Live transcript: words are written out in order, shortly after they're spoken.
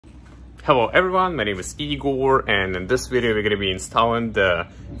Hello everyone, my name is Igor, and in this video we're going to be installing the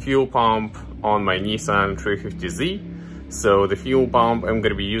fuel pump on my Nissan 350Z. So the fuel pump I'm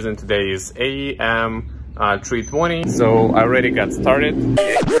going to be using today is AEM340. So I already got started.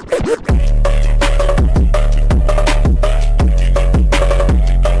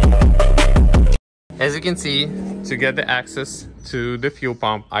 As you can see, to get the access to the fuel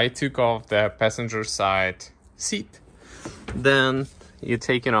pump, I took off the passenger side seat. Then you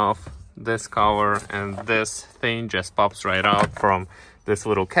take it off this cover, and this thing just pops right out from this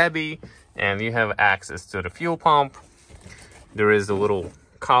little cabby, and you have access to the fuel pump. There is a little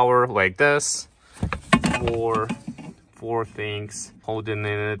cover like this for four things holding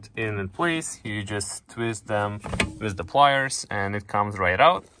it in place. You just twist them with the pliers and it comes right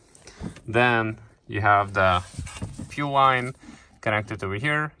out. Then you have the fuel line connected over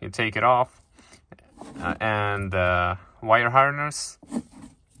here. You take it off, and the wire harness.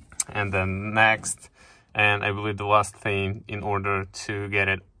 And then next, and I believe the last thing, in order to get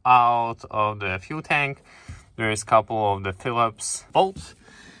it out of the fuel tank, there is a couple of the Phillips bolts.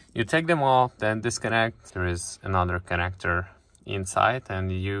 You take them off, then disconnect. There is another connector inside,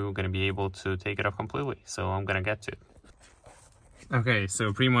 and you're gonna be able to take it off completely. So I'm gonna get to it. Okay,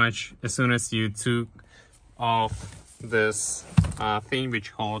 so pretty much as soon as you took off this thing which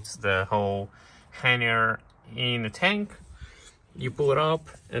holds the whole hanger in the tank, you pull it up,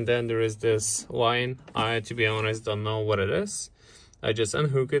 and then there is this line. I, to be honest, don't know what it is. I just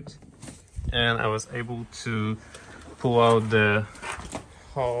unhook it, and I was able to pull out the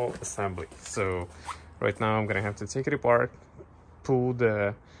whole assembly. So right now I'm gonna have to take it apart, pull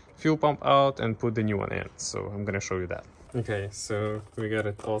the fuel pump out, and put the new one in. So I'm gonna show you that. Okay, so we got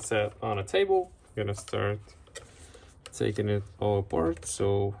it all set on a table. I'm gonna start taking it all apart.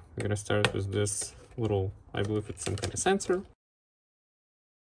 So I'm gonna start with this little, I believe it's some kind of sensor.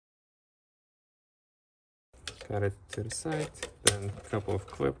 Got it to the side, then a couple of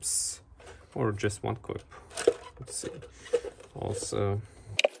clips, or just one clip. Let's see. Also,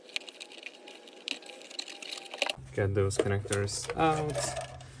 get those connectors out,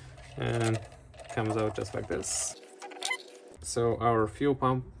 and comes out just like this. So our fuel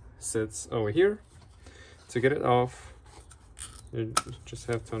pump sits over here. To get it off, you just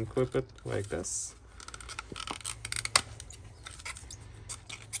have to unclip it like this.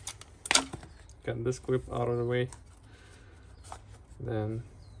 Get this clip out of the way. Then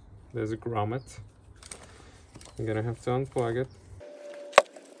there's a grommet. I'm gonna have to unplug it.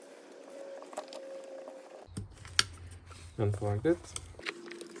 Unplugged it.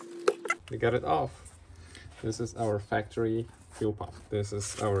 We got it off. This is our factory fuel pump. This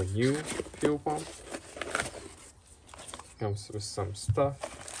is our new fuel pump. Comes with some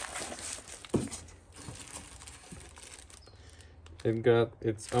stuff. It got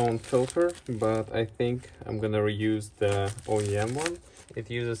its own filter, but I think I'm gonna reuse the OEM one. It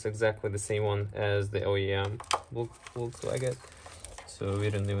uses exactly the same one as the OEM looks like it, so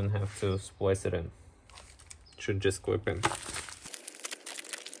we don't even have to splice it in. It should just clip in.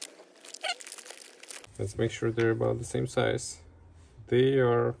 Let's make sure they're about the same size. They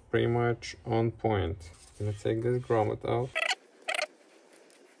are pretty much on point. I'm gonna take this grommet out,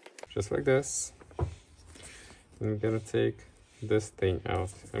 just like this. I'm gonna take this thing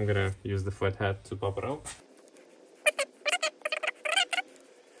out. I'm gonna use the flathead to pop it out.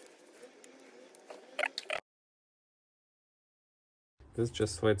 This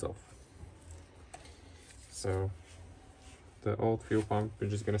just slides off. So the old fuel pump we're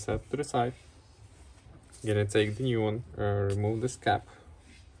just gonna set to the side. I'm gonna take the new one, remove this cap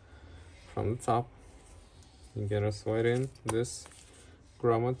from the top. I'm gonna slide in this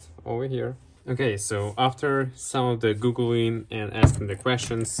grommet over here. Okay, so after some of the Googling and asking the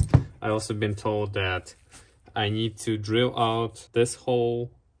questions, I also been told that I need to drill out this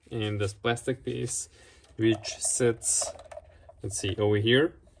hole in this plastic piece, which sits, let's see, over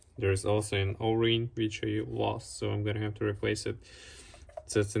here. There's also an O-ring which I lost, so I'm gonna have to replace it.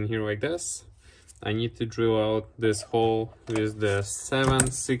 It sits in here like this. I need to drill out this hole with the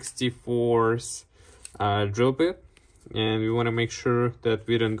 7/64 drill bit. And we want to make sure that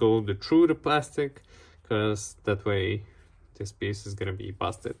we don't go through the plastic, because that way this piece is going to be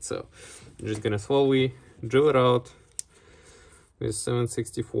busted. So I'm just going to slowly drill it out with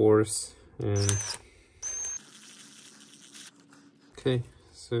 7/64. And okay,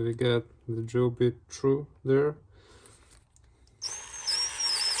 so we got the drill bit through there.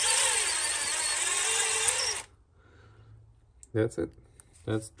 That's it.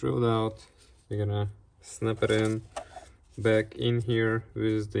 That's drilled out. We're gonna snap it in back in here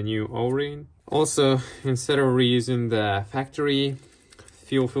with the new O-ring. Also, instead of reusing the factory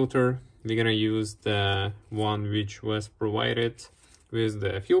fuel filter, we're gonna use the one which was provided with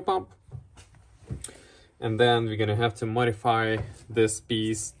the fuel pump. And then we're gonna have to modify this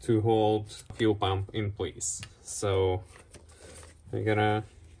piece to hold fuel pump in place. So we're gonna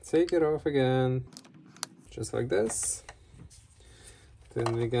take it off again, just like this.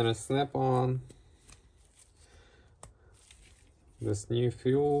 Then we're gonna snap on this new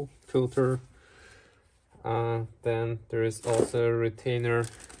fuel filter. Then there is also a retainer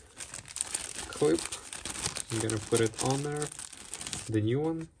clip. I'm gonna put it on there, the new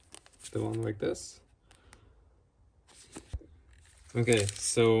one, the one like this. Okay,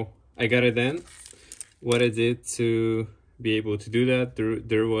 so I got it in. What I did to be able to do that,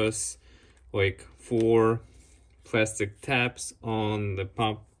 there was like 4 plastic tabs on the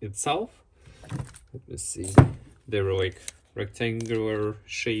pump itself. Let me see. They were like rectangular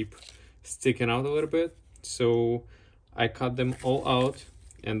shape, sticking out a little bit. So I cut them all out,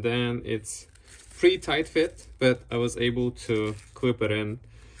 and then it's pretty tight fit, but I was able to clip it in.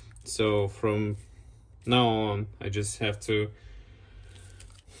 So from now on, I just have to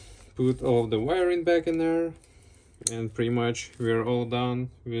put all the wiring back in there, and pretty much we're all done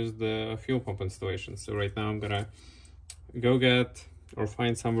with the fuel pump installation. So right now I'm gonna go get or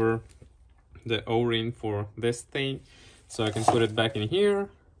find somewhere the O-ring for this thing so I can put it back in here,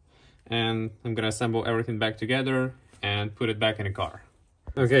 and I'm gonna assemble everything back together and put it back in the car.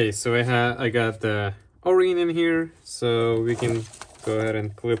 Okay, so I got the O-ring in here, so we can go ahead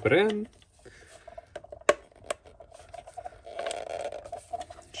and clip it in.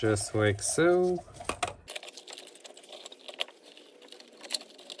 Just like so.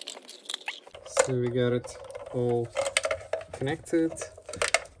 So we got it all connected,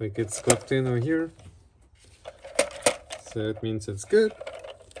 like it's clipped in over here. So it means it's good.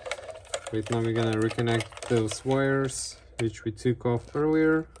 Right now we're gonna reconnect those wires which we took off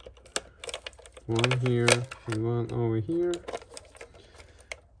earlier. One here and one over here.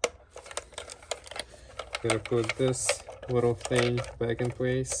 Gotta put this little thing back in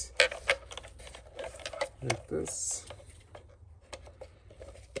place like this,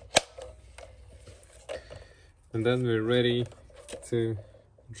 and then we're ready to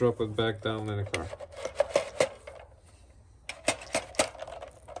drop it back down in the car.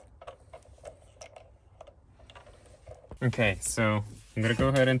 Okay, so I'm gonna go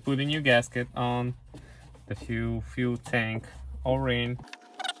ahead and put a new gasket on the fuel tank O-ring.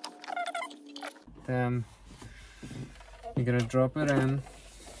 Then you're gonna drop it in.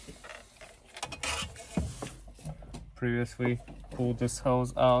 Previously pulled this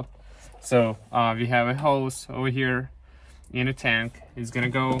hose out. So we have a hose over here in a tank. It's gonna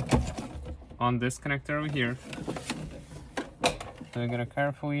go on this connector over here. So I'm gonna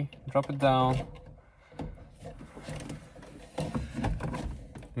carefully drop it down.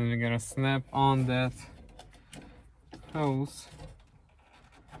 Then we're gonna snap on that hose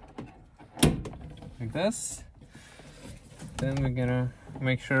like this. Then we're gonna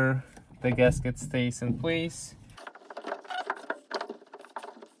make sure the gasket stays in place.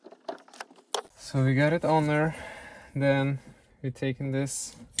 So we got it on there. Then we're taking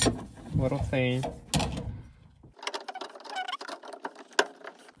this little thing,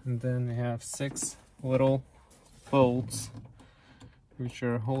 and then we have 6 little bolts which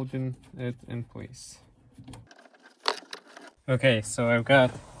are holding it in place. Okay, so I've got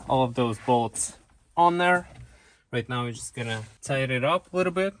all of those bolts on there. Right now we're just gonna tighten it up a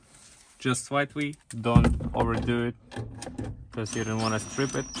little bit, just slightly. Don't overdo it because you don't want to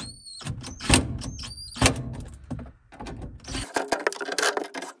strip it.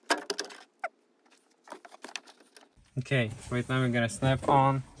 Okay, right now we're gonna snap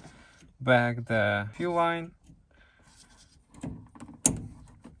on back the fuel line.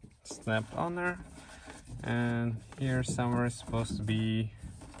 Snap on there, and here somewhere is supposed to be,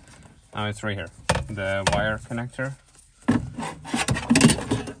 oh, it's right here, the wire connector.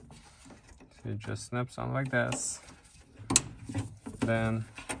 So it just snaps on like this. Then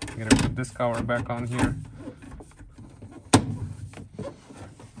I'm gonna put this cover back on here.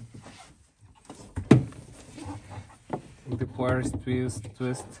 The pliers twist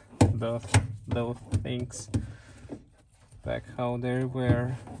those things back how they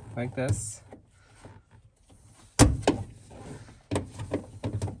were, like this.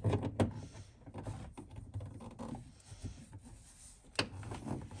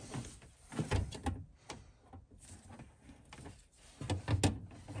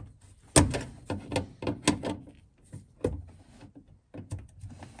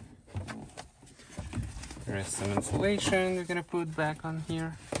 There is some insulation we're gonna put back on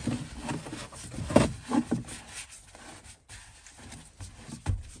here.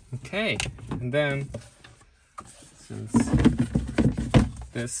 Okay, and then since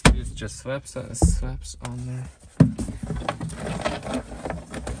this piece just slaps on there,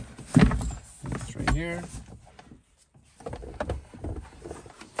 it's right here.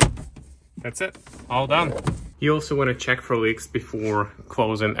 That's it, all done. You also want to check for leaks before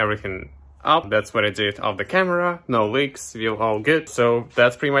closing everything up. That's what I did off the camera. No leaks, we're all good. So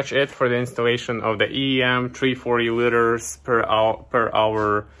that's pretty much it for the installation of the AEM340 liters per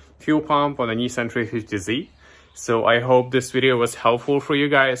hour fuel pump on the Nissan 350Z. So I hope this video was helpful for you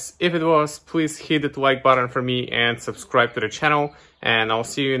guys. If it was, please hit the like button for me and subscribe to the channel. And I'll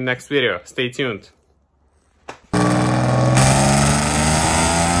see you in the next video. Stay tuned.